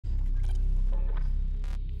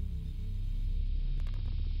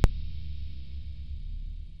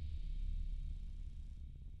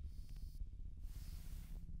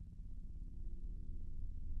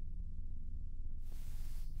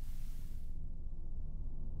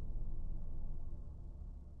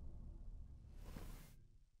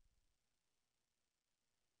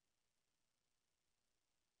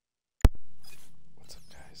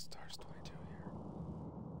Tars 22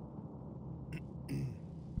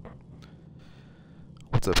 here.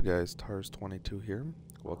 What's up, guys? Tars 22 here.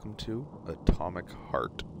 Welcome to Atomic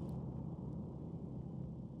Heart.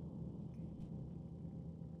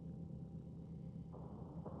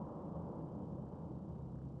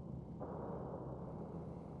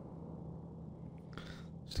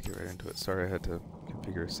 Just to get right into it. Sorry, I had to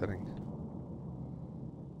configure a setting.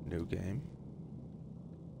 New game.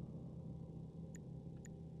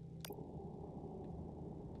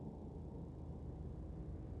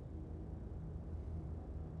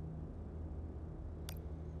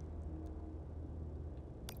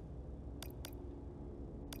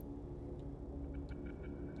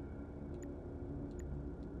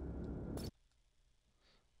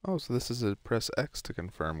 Oh, so this is a press X to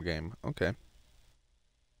confirm game. Okay.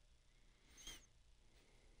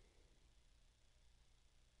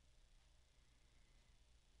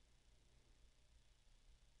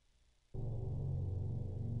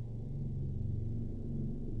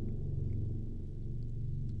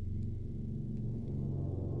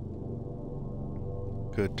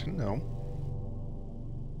 Good to know.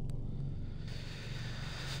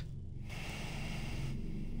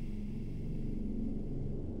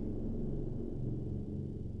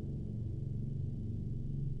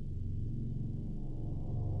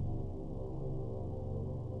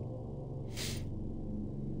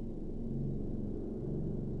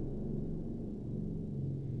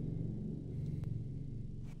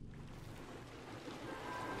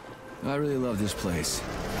 I really love this place.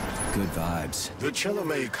 Good vibes. The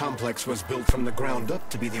Chelomey complex was built from the ground up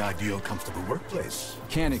to be the ideal, comfortable workplace.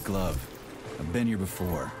 Can it, Glove? I've been here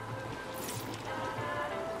before.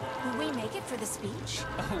 Will we make it for the speech?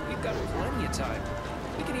 Oh, we've got plenty of time.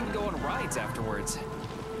 We can even go on rides afterwards.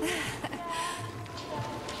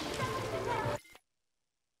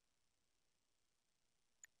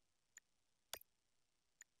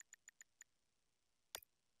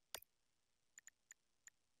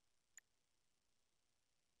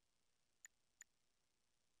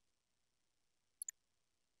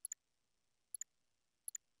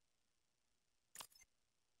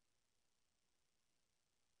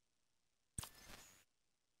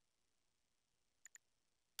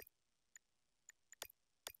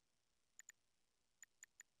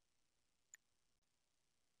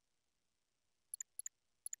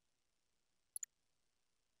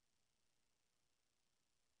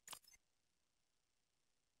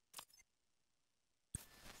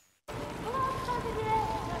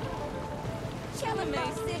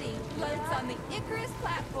 Chelomey City floats on the Icarus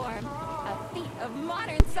platform, a feat of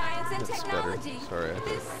modern science and That's technology. better. Sorry, I had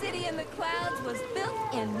This city in the clouds was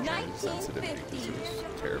built in sensitive because 1950. it was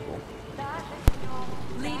terrible.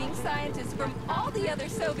 Leading scientists from all the other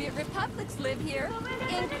Soviet republics live here,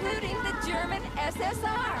 including the German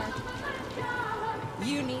SSR.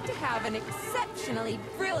 You need to have an exceptionally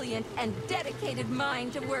brilliant and dedicated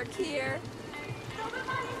mind to work here.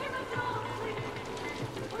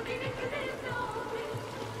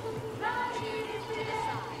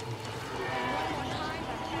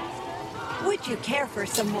 Would you care for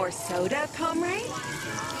some more soda, comrade?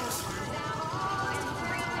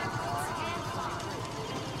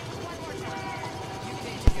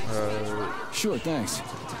 Sure, thanks.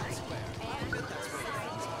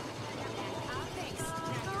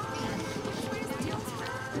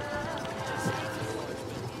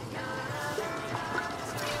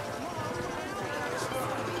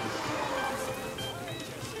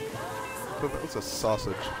 But that was a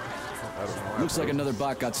sausage. I don't know why. Looks like another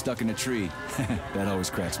bot got stuck in a tree. That always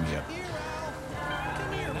cracks me up.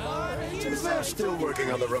 They're still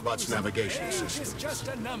working on the robot's navigation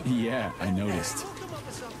system. Yeah, I noticed.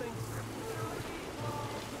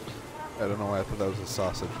 I don't know why I thought that was a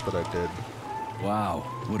sausage, but I did. Wow,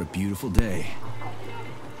 what a beautiful day.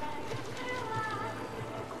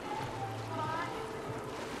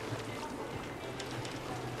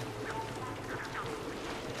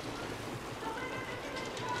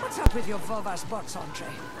 What's up with your Vovas bots, Andre?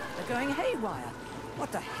 They're going haywire.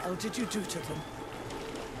 What the hell did you do to them?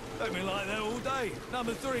 They've been like that all day.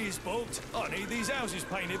 Number 3 is booked. I need these houses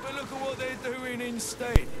painted, but look at what they're doing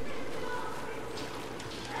instead.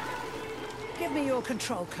 Give me your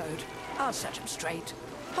control code. I'll set them straight.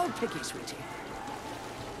 Hold piggy, sweetie.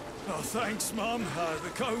 Oh, thanks, Mum. The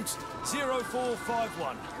code's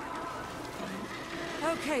 0451.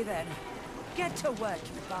 Okay, then. Get to work,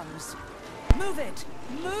 you bums. Move it!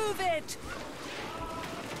 Move it!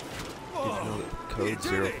 Did you know that code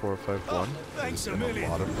 0451 Thanks is a in a million.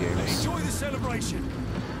 lot of games? Enjoy the celebration.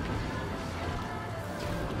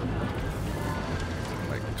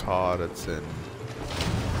 Like COD, it's in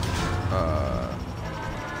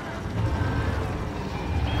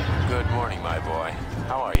Good morning, my boy.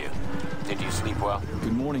 How are you? Did you sleep well?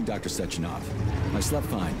 Good morning, Dr. Sechenov. I slept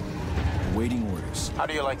fine. Awaiting orders. How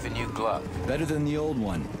do you like the new glove? Better than the old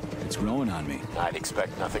one. It's growing on me. I'd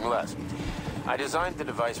expect nothing less. I designed the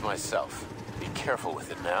device myself. Be careful with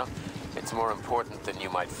it now. It's more important than you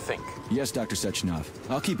might think. Yes, Dr. Sechenov.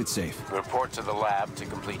 I'll keep it safe. Report to the lab to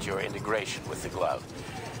complete your integration with the glove.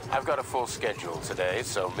 I've got a full schedule today,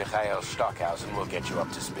 so Mikhail Stockhausen will get you up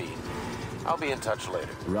to speed. I'll be in touch later.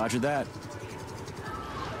 Roger that.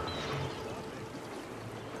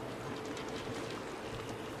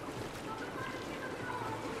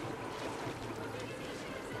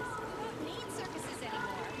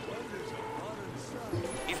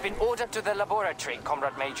 You've been ordered to the laboratory,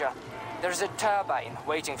 Comrade Major. There's a turbine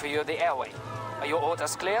waiting for you at the airway. Are your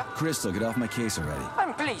orders clear? Crystal, get off my case already.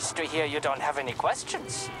 I'm pleased to hear you don't have any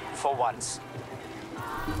questions, for once.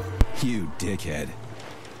 You dickhead.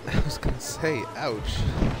 I was gonna say, ouch.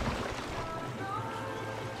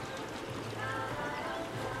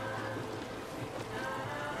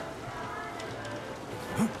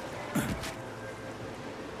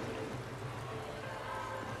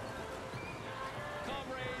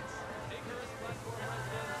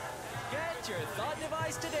 Get your thought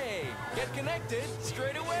device today. Get connected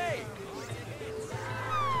straight away.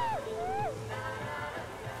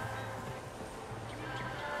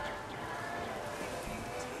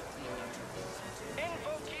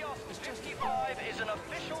 Info Kiosk 55 is an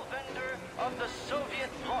official vendor of the Soviet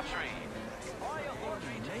pottery. Buy a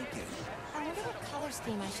pottery ticket. I wonder what color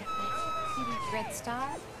scheme I should pick. Maybe Red Star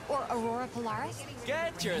or Aurora Polaris?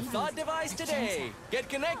 Get your thought device today. Get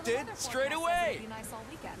connected straight away. Be nice all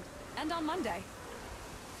weekend. And on Monday.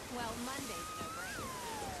 Well, Monday's no break.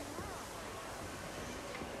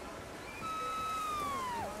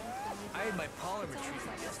 I had my polymer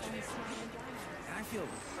treatment yesterday, and I feel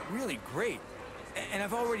really great. And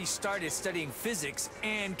I've already started studying physics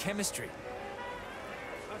and chemistry.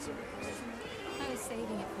 I was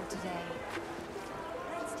saving it for today.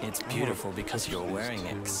 It's beautiful because you're wearing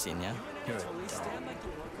it, Ksenia. You're a doll.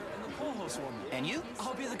 And you?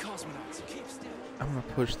 I'll be the cosmonaut, so keep still. I'm gonna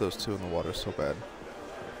push those two in the water so bad.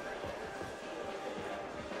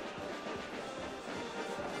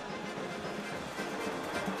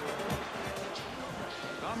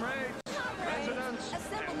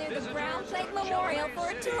 Assemble near the Brown Plate Memorial for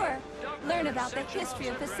a tour. Learn about the history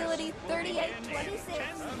of Facility 3826.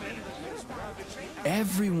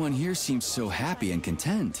 Everyone here seems so happy and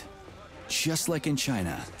content. Just like in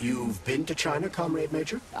China. You've been to China, Comrade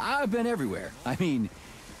Major? I've been everywhere. I mean,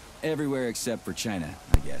 everywhere except for China,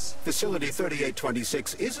 I guess. Facility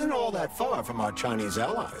 3826 isn't all that far from our Chinese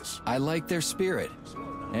allies. I like their spirit.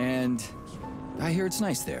 And I hear it's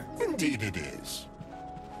nice there. Indeed it is.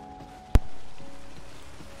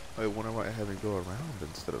 I wonder why I had to go around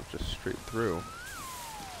instead of just straight through.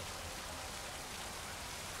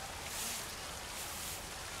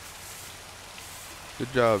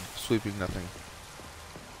 Good job sweeping nothing.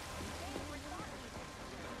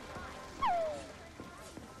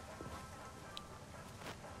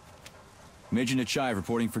 Major Nechayev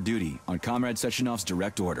reporting for duty on Comrade Sechenov's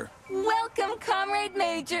direct order. Welcome, Comrade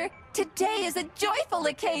Major. Today is a joyful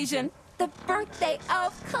occasion. The birthday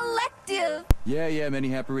of Collective. Yeah, many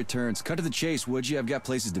happy returns. Cut to the chase, would you? I've got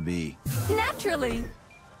places to be. Naturally.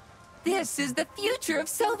 This is the future of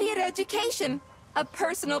Soviet education. A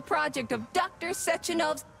personal project of Dr.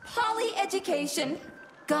 Sechenov's poly-education.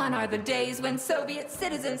 Gone are the days when Soviet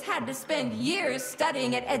citizens had to spend years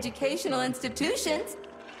studying at educational institutions.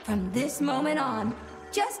 From this moment on,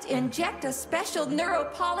 just inject a special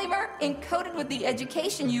neuropolymer encoded with the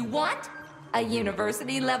education you want, a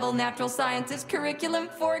university-level natural sciences curriculum,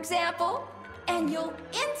 for example, and you'll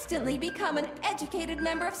instantly become an educated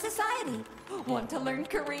member of society. Want to learn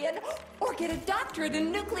Korean, or get a doctorate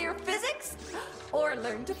in nuclear physics, or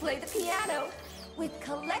learn to play the piano? With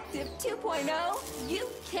Collective 2.0, you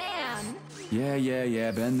can.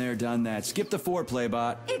 Yeah, been there, done that. Skip the foreplay,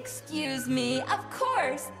 bot. Excuse me, of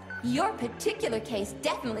course. Your particular case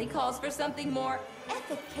definitely calls for something more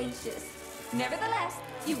efficacious. Nevertheless,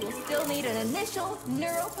 you will still need an initial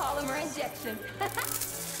neuropolymer injection.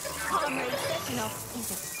 Comrade Sechenov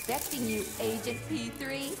is expecting you, Agent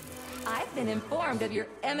P3. I've been informed of your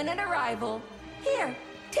imminent arrival. Here,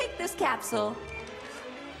 take this capsule.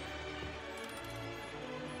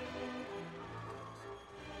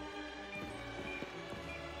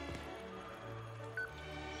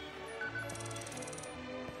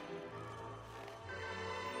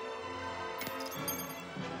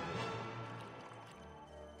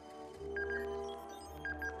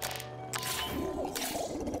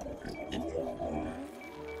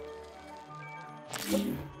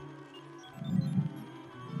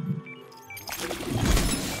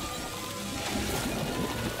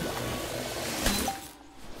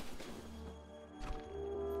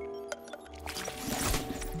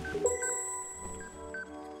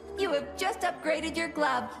 upgraded your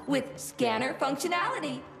glove with scanner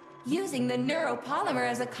functionality. Using the neuropolymer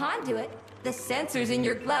as a conduit, the sensors in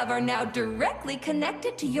your glove are now directly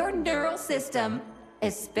connected to your neural system,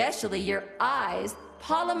 especially your eyes'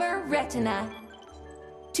 polymer retina.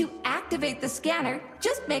 To activate the scanner,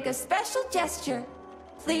 just make a special gesture.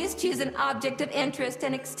 Please choose an object of interest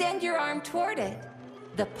and extend your arm toward it.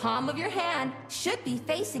 The palm of your hand should be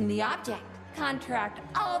facing the object. Contract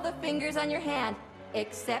all the fingers on your hand,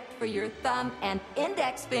 except for your thumb and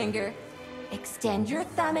index finger. Extend your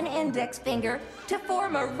thumb and index finger to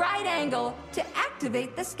form a right angle to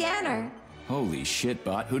activate the scanner. Holy shit,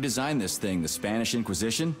 bot. Who designed this thing? The Spanish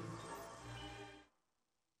Inquisition?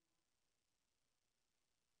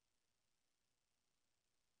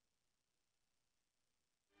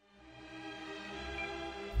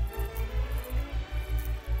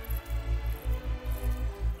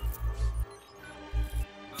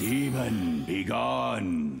 Demon, be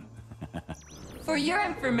gone. For your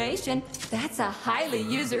information, that's a highly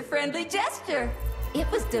user-friendly gesture. It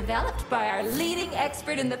was developed by our leading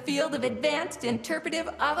expert in the field of advanced interpretive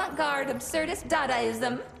avant-garde absurdist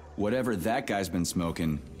Dadaism. Whatever that guy's been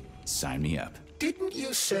smoking, sign me up. Didn't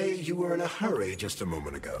you say you were in a hurry just a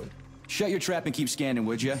moment ago? Shut your trap and keep scanning,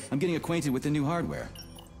 would ya? I'm getting acquainted with the new hardware.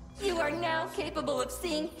 You are now capable of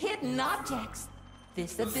seeing hidden objects.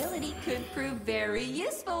 This ability could prove very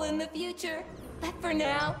useful in the future. But for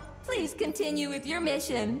now, please continue with your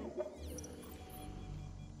mission.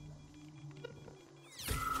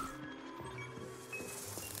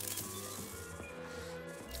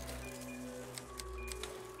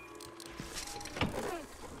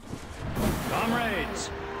 Comrades,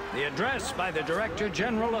 the address by the Director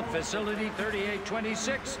General of Facility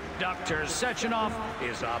 3826, Dr. Sechenov,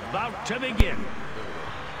 is about to begin.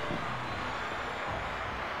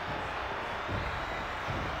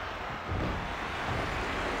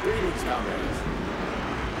 Greetings, comrades.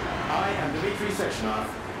 I am Dmitry Sechenov,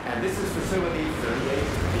 and this is Facility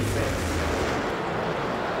 3826.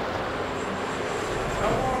 A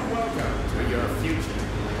warm welcome to your future.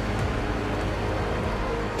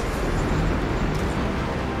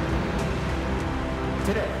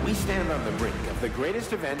 Today, we stand on the brink of the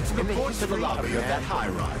greatest event in the history to the lobby of that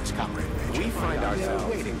high-rise, Comrade Major. We find ourselves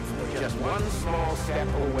waiting for you. just one small step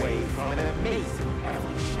away from an amazing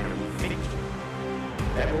evolutionary victory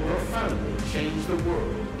that will profoundly change the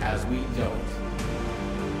world as we know it.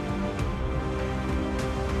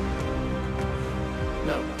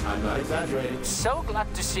 No, I'm not exaggerating. So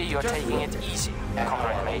glad to see you're taking it easy,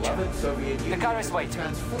 Comrade Major. The car is waiting.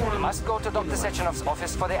 You must go to Dr. Sechenov's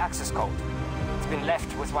office for the access code. It's been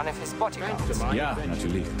left with one of his bodyguards. Yeah,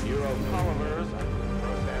 natürlich.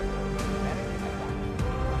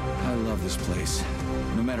 I love this place.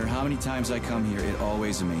 No matter how many times I come here, it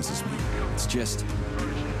always amazes me. It's just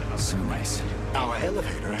so nice. Our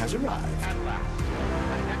elevator has arrived. At last,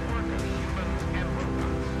 a network of humans and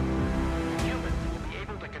robots. Humans will be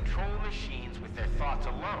able to control machines with their thoughts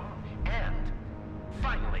alone. And,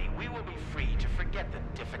 finally, we will be free to forget the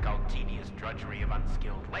difficult, tedious drudgery of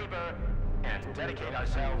unskilled labor and dedicate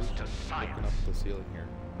ourselves to science. Open up the ceiling here.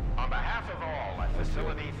 On behalf of all at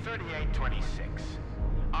Facility 3826,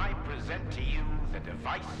 I present to you the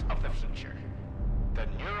device of the future. The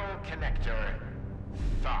neural connector,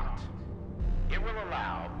 Thought. It will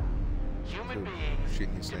allow human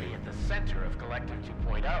beings to be at the center of Collective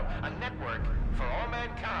 2.0, a network for all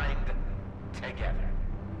mankind together.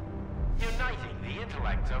 Uniting the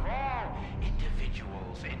intellects of all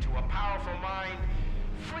individuals into a powerful mind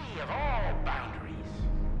free of all boundaries.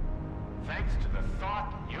 Thanks to the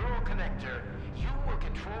Thought Neural Connector, you will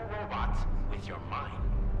control robots with your mind.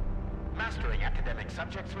 Mastering academic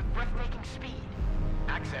subjects with breathtaking speed.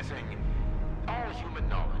 Accessing all human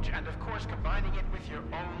knowledge, and of course combining it with your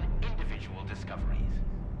own individual discoveries.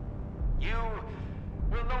 You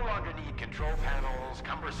will no longer need control panels,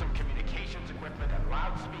 cumbersome communications equipment, and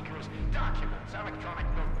loudspeakers, documents, electronic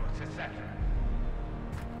notebooks, etc.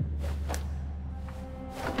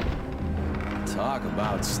 Talk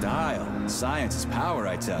about style. Science is power,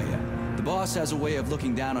 I tell you. The boss has a way of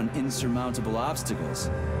looking down on insurmountable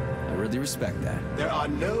obstacles. I really respect that. There are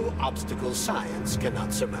no obstacles science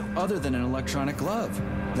cannot surmount. Other than an electronic glove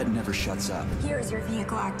that never shuts up. Here's your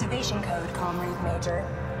vehicle activation code, Comrade Major.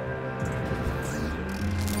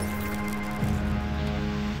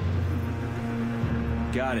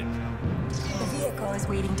 Got it. The vehicle is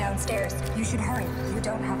waiting downstairs. You should hurry. You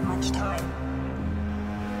don't have much time.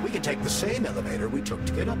 We can take the same elevator we took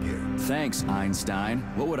to get up here. Thanks, Einstein.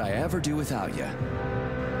 What would I ever do without you?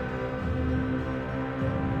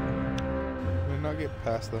 Did I not get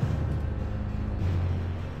past them?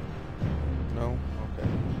 No? Okay.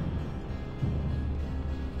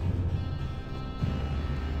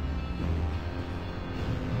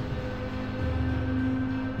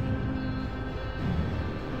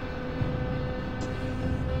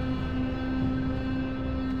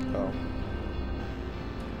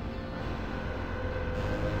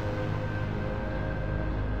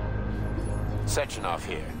 Sechenov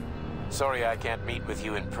here. Sorry I can't meet with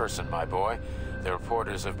you in person, my boy. The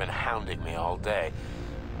reporters have been hounding me all day.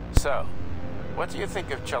 So, what do you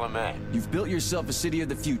think of Chalamet? You've built yourself a city of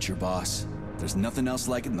the future, boss. There's nothing else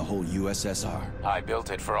like it in the whole USSR. I built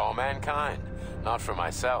it for all mankind, not for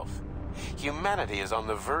myself. Humanity is on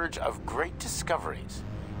the verge of great discoveries.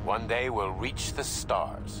 One day we'll reach the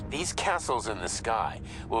stars. These castles in the sky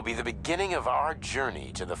will be the beginning of our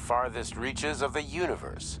journey to the farthest reaches of the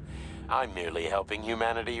universe. I'm merely helping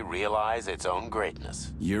humanity realize its own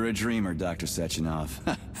greatness. You're a dreamer, Dr. Sechenov.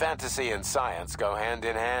 Fantasy and science go hand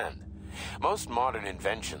in hand. Most modern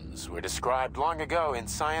inventions were described long ago in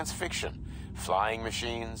science fiction. Flying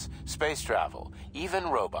machines, space travel, even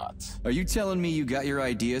robots. Are you telling me you got your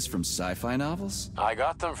ideas from sci-fi novels? I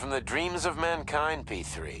got them from the dreams of mankind,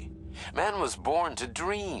 P3. Man was born to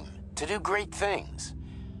dream, to do great things.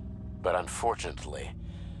 But unfortunately,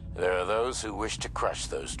 there are those who wish to crush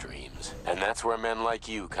those dreams. And that's where men like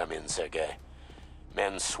you come in, Sergei.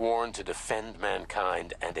 Men sworn to defend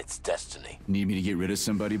mankind and its destiny. Need me to get rid of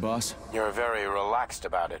somebody, boss? You're very relaxed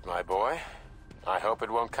about it, my boy. I hope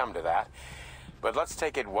it won't come to that. But let's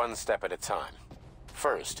take it one step at a time.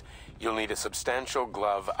 First, you'll need a substantial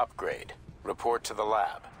glove upgrade. Report to the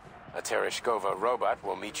lab. A Tereshkova robot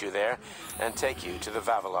will meet you there and take you to the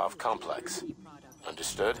Vavilov complex.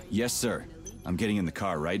 Understood? Yes, sir. I'm getting in the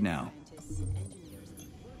car right now.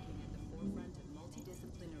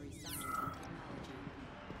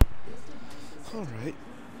 All right.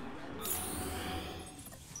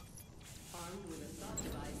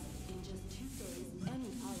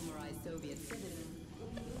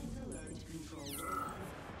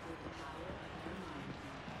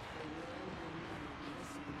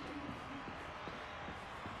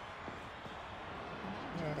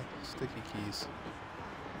 Sticky keys.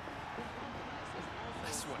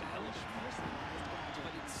 That's one hell of a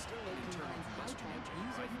but it's still an internal combustion engine,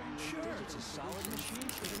 right? Sure, it's a solid machine.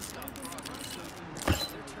 Shouldn't stop progress.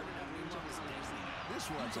 They're turning out new ones daily. This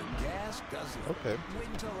one's a gas guzzler. Okay. Wait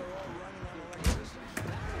until they're all running on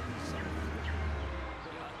electricity.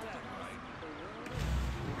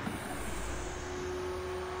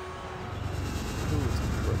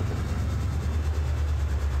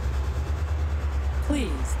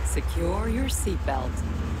 Please secure your seatbelt.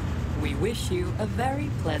 We wish you a very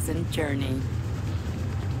pleasant journey.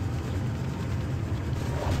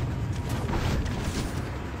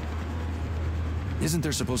 Isn't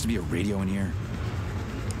there supposed to be a radio in here?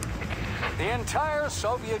 The entire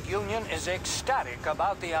Soviet Union is ecstatic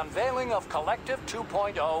about the unveiling of Collective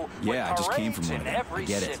 2.0 Yeah, I with just came from parades one of in them. every I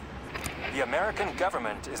get city. it. The American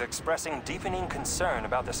government is expressing deepening concern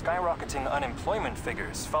about the skyrocketing unemployment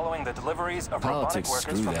figures following the deliveries of robotic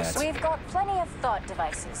workers from the... We've got plenty of thought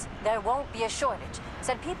devices. There won't be a shortage,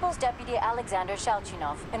 said People's Deputy Alexander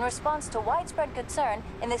Shalchinov in response to widespread concern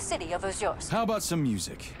in the city of Ozyorsk. How about some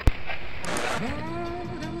music?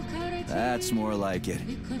 That's more like it.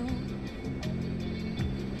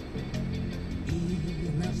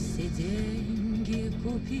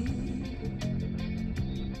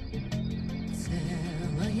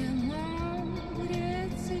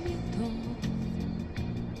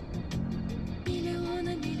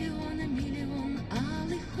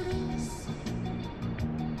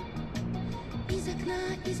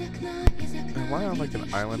 Am I on like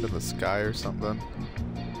an island in the sky or something?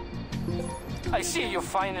 I see you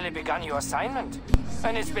finally begun your assignment.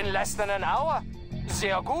 And it's been less than an hour.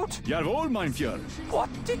 Sehr gut. Jawohl, mein Führer. What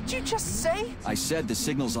did you just say? I said the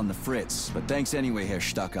signal's on the fritz, but thanks anyway, Herr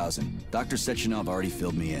Stockhausen. Dr. Sechenov already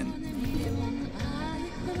filled me in.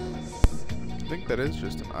 I think that is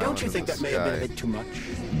just an island. Don't you think in that the may have been a sky. bit too much?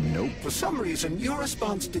 Nope. For some reason, your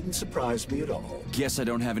response didn't surprise me at all. Guess I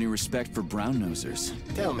don't have any respect for brown-nosers.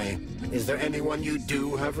 Tell me, is there anyone you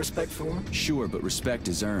do have respect for? Sure, but respect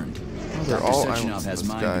is earned. Oh, they're Dr. all Sechenov islands in has the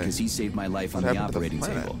mine sky. because he saved my life on What the happened to the operating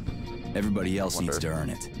planet? table. Everybody else needs to earn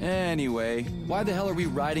it. Anyway, why the hell are we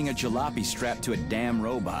riding a jalopy strapped to a damn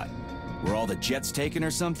robot? Were all the jets taken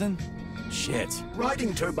or something? Shit.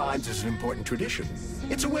 Riding turbines is an important tradition.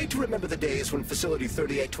 It's a way to remember the days when Facility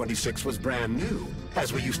 3826 was brand new,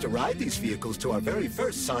 as we used to ride these vehicles to our very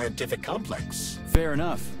first scientific complex. Fair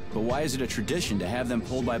enough, but why is it a tradition to have them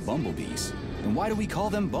pulled by bumblebees? And why do we call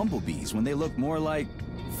them bumblebees when they look more like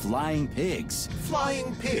flying pigs?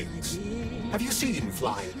 Flying pigs? Have you seen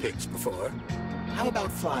flying pigs before? How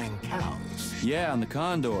about flying cows? Yeah, on the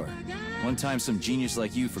Condor. One time some genius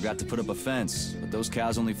like you forgot to put up a fence, but those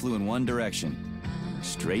cows only flew in one direction.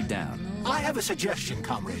 Straight down. I have a suggestion,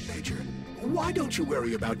 Comrade Major. Why don't you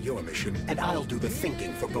worry about your mission, and I'll do the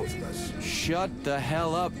thinking for both of us? Shut the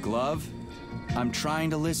hell up, Glove. I'm trying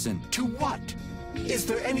to listen. To what? Is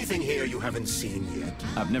there anything here you haven't seen yet?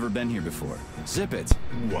 I've never been here before. Zip it.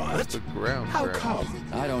 What? The ground. How come?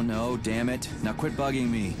 I don't know, damn it. Now quit bugging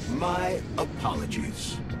me. My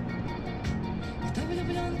apologies.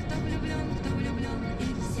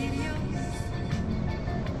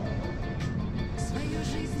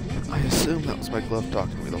 I assume that was my glove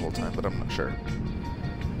talking to me the whole time, but I'm not sure.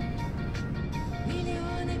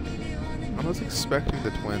 I was expecting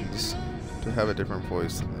the twins to have a different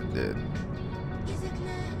voice than they did.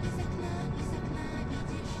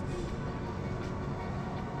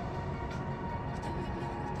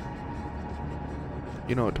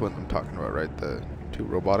 You know what twins I'm talking about, right? The two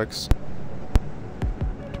robotic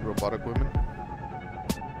women.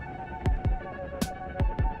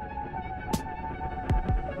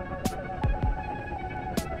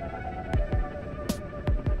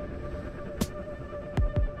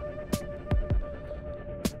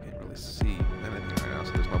 See anything right now,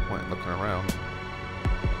 so there's no point in looking around.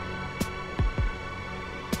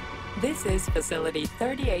 This is Facility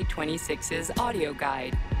 3826's audio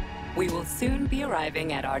guide. We will soon be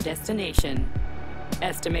arriving at our destination.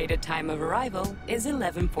 Estimated time of arrival is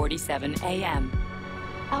 11:47 a.m.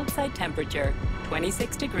 Outside temperature,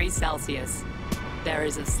 26 degrees Celsius. There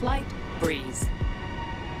is a slight breeze.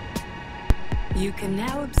 You can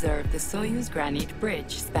now observe the Soyuz Granite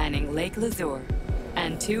Bridge spanning Lake Lazur,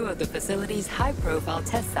 and two of the facility's high-profile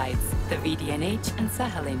test sites, the VDNH and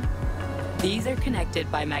Sakhalin. These are connected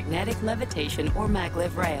by magnetic levitation or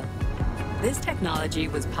maglev rail. This technology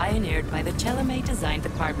was pioneered by the Chelomey Design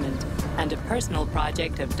Department and a personal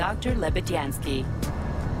project of Dr. Lebedyansky.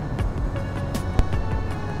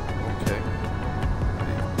 Okay.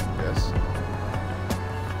 Yes.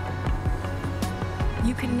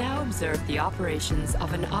 You can now observe the operations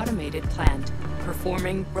of an automated plant,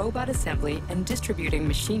 performing robot assembly and distributing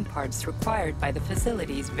machine parts required by the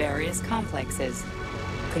facility's various complexes.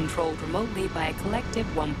 Controlled remotely by a collective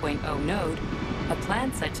 1.0 node, a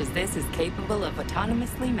plant such as this is capable of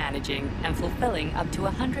autonomously managing and fulfilling up to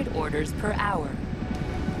 100 orders per hour.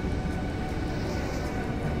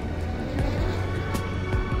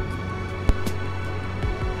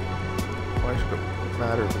 Why should it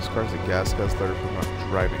matter if this car's a gas guzzler if we're not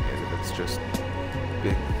driving it, if it's just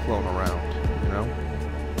being flown around, you know?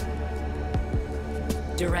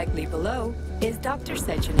 Directly below is Dr.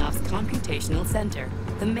 Sechenov's computational center,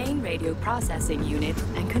 the main radio processing unit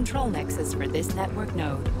and control nexus for this network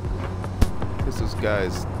node. This is,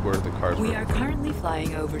 guys, where the cars We were. are currently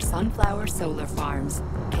flying over sunflower solar farms,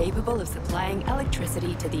 capable of supplying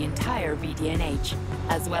electricity to the entire VDNH,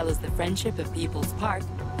 as well as the Friendship of People's Park,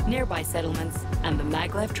 nearby settlements, and the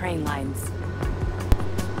maglev train lines.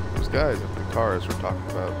 Those guys at the cars we're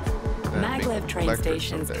talking about. Maglev train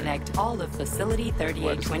stations connect all of Facility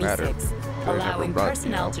 3826, allowing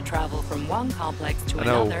personnel to travel from one complex to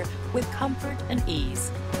another with comfort and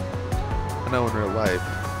ease. I know in real life,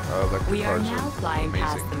 electric We are cars now flying amazing.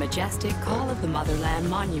 past the majestic Call of the Motherland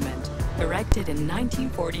Monument, erected in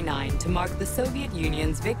 1949 to mark the Soviet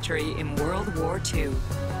Union's victory in World War II,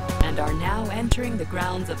 and are now entering the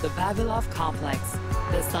grounds of the Vavilov Complex,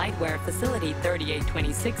 the site where Facility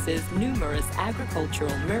 3826's numerous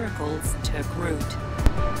agricultural miracles took root.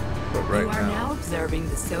 But right You are now observing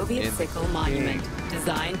the Soviet Sickle Monument,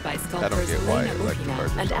 designed by sculptors Elena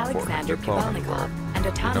Butina and Alexander Kibalnikov, and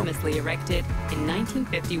autonomously erected in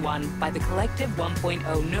 1951 by the Collective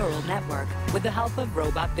 1.0 Neural Network with the help of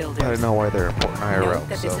robot builders. I don't know why they're important IRL. Note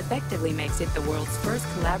that this effectively makes it the world's first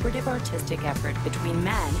collaborative artistic effort between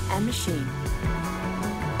man and machine.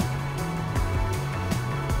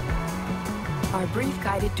 Our brief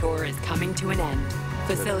guided tour is coming to an end.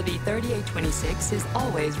 Facility 3826 is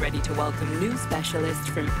always ready to welcome new specialists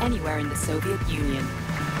from anywhere in the Soviet Union.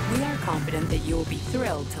 We are confident that you will be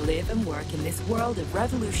thrilled to live and work in this world of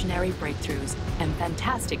revolutionary breakthroughs and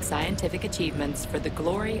fantastic scientific achievements for the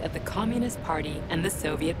glory of the Communist Party and the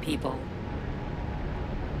Soviet people.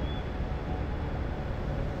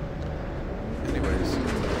 Anyways,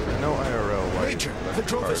 no IRL. Major, the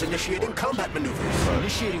drover's initiating combat maneuvers.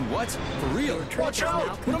 Initiating what? For real? Watch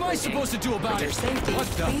out! What am I supposed to do about For your it? safety, What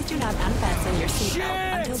the? please do not unfasten your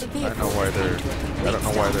seatbelt until the I vehicle know why has come to a I complete don't know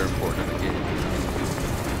why stop. they're important in the game.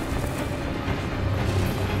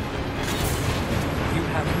 You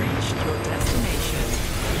have reached your destination.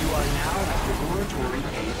 You are now at the laboratory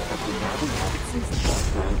gate of the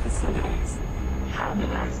Naval facilities. Have a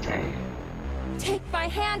nice day. Take my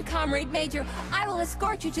hand, Comrade Major. I will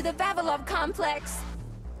escort you to the Vavilov complex.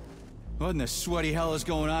 What in the sweaty hell is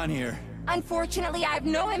going on here? Unfortunately, I have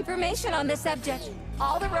no information on the subject.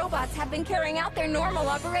 All the robots have been carrying out their normal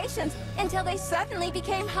operations until they suddenly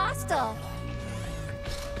became hostile.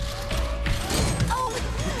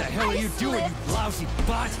 hell are you doing, slipped. you lousy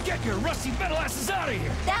bot? Get your rusty metal asses out of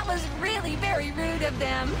here! That was really very rude of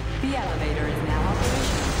them. The elevator is now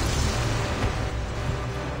operational.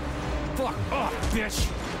 Fuck off,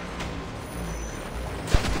 bitch!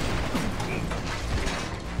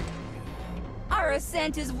 Our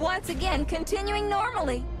ascent is once again continuing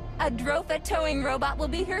normally. A Drofa towing robot will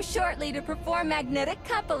be here shortly to perform magnetic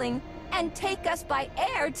coupling and take us by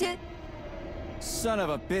air to... Son of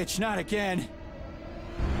a bitch, not again.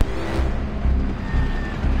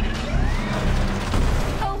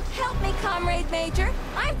 Oh, help me, Comrade Major.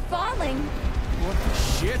 I'm falling. What the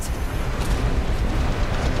shit?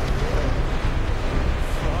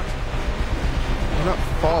 You're not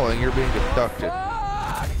falling, you're being abducted.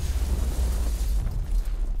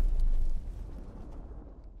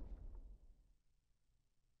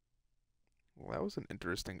 Well, that was an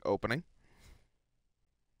interesting opening.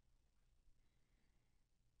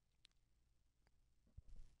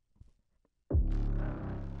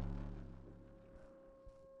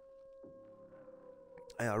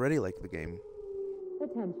 I already like the game.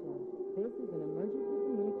 Attention. This is an emergency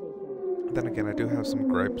communication. Then again, I do have some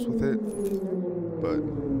gripes with it, but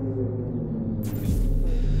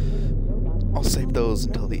I'll save those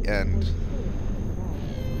until the end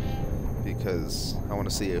because I want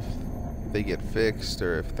to see if they get fixed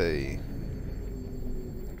or if they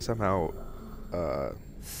somehow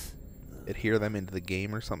adhere them into the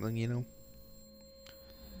game or something, you know?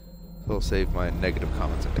 So I'll save my negative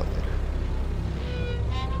comments until later.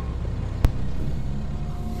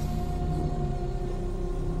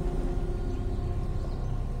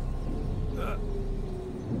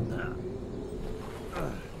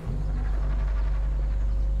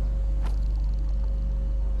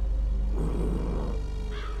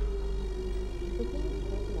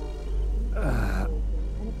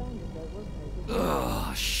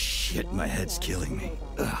 Oh, shit, my head's killing me.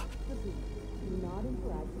 Ugh.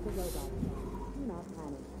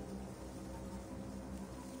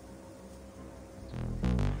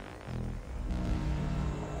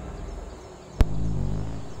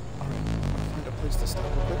 To stop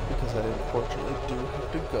a bit because I unfortunately do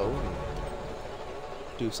have to go and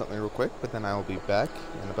do something real quick, but then I will be back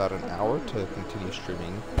in about an hour to continue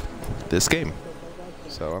streaming this game.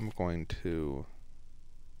 So I'm going to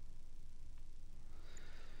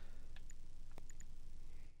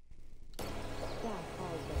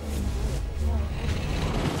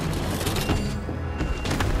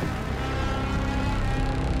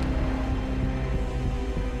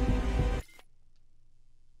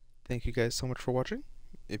thank you guys so much for watching.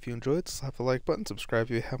 If you enjoyed, slap the like button, subscribe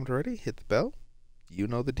if you haven't already, hit the bell. You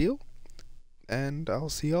know the deal. And I'll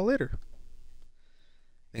see y'all later.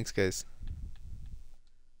 Thanks, guys.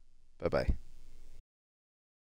 Bye-bye.